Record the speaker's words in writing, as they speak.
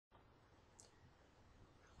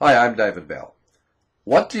Hi, I'm David Bell.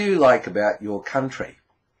 What do you like about your country,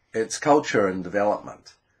 its culture and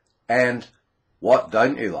development? And what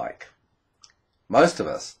don't you like? Most of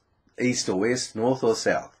us, east or west, north or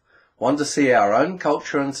south, want to see our own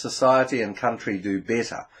culture and society and country do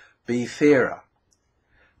better, be fairer.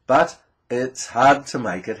 But it's hard to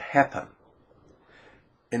make it happen.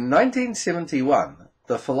 In 1971,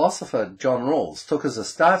 the philosopher John Rawls took as a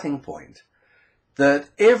starting point that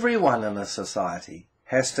everyone in a society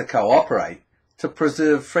has to cooperate to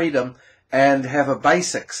preserve freedom and have a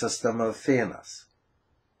basic system of fairness.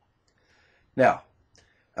 Now,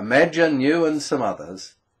 imagine you and some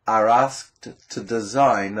others are asked to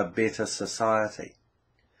design a better society.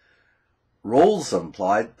 Rawls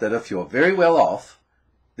implied that if you're very well off,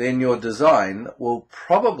 then your design will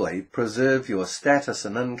probably preserve your status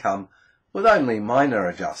and income with only minor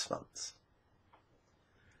adjustments.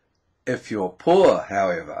 If you're poor,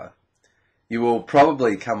 however, you will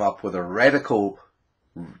probably come up with a radical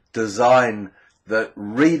design that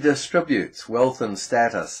redistributes wealth and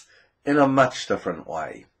status in a much different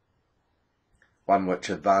way, one which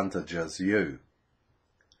advantages you.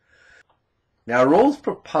 Now, Rawls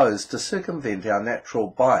proposed to circumvent our natural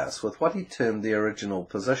bias with what he termed the original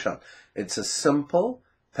position. It's a simple,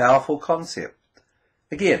 powerful concept.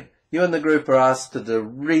 Again, you and the group are asked to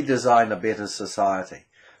redesign a better society,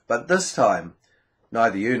 but this time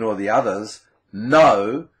neither you nor the others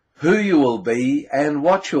know who you will be and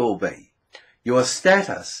what you will be. Your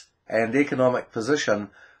status and economic position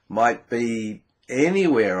might be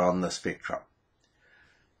anywhere on the spectrum.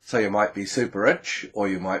 So you might be super rich, or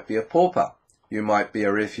you might be a pauper. You might be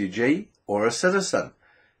a refugee or a citizen.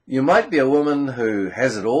 You might be a woman who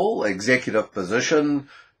has it all, executive position,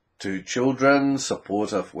 2 children,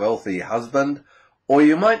 supportive, wealthy husband, or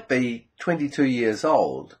you might be 22 years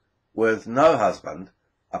old with no husband,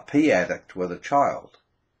 a pee addict with a child.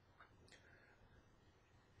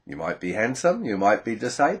 You might be handsome, you might be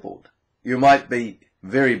disabled. You might be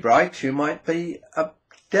very bright, you might be a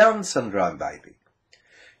Down syndrome baby.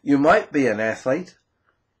 You might be an athlete,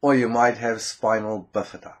 or you might have spinal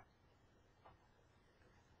bifida.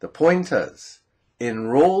 The point is, in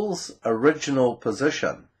Rawls' original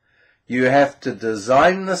position, you have to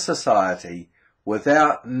design the society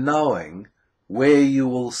without knowing where you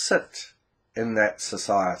will sit in that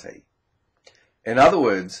society. In other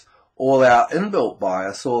words, all our inbuilt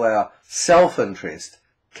bias, all our self-interest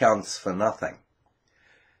counts for nothing.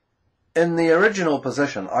 In the original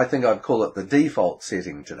position, I think I'd call it the default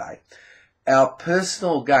setting today, our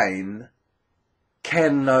personal gain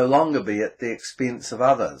can no longer be at the expense of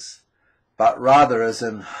others, but rather is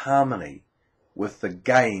in harmony with the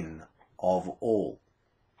gain of all.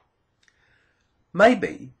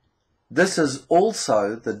 Maybe this is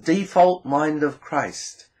also the default mind of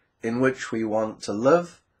Christ in which we want to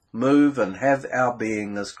live, move and have our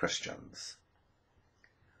being as Christians.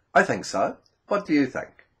 I think so. What do you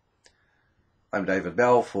think? I'm David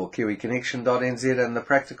Bell for kiwiconnexion.nz and the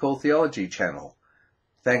Practical Theology channel.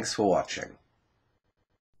 Thanks for watching.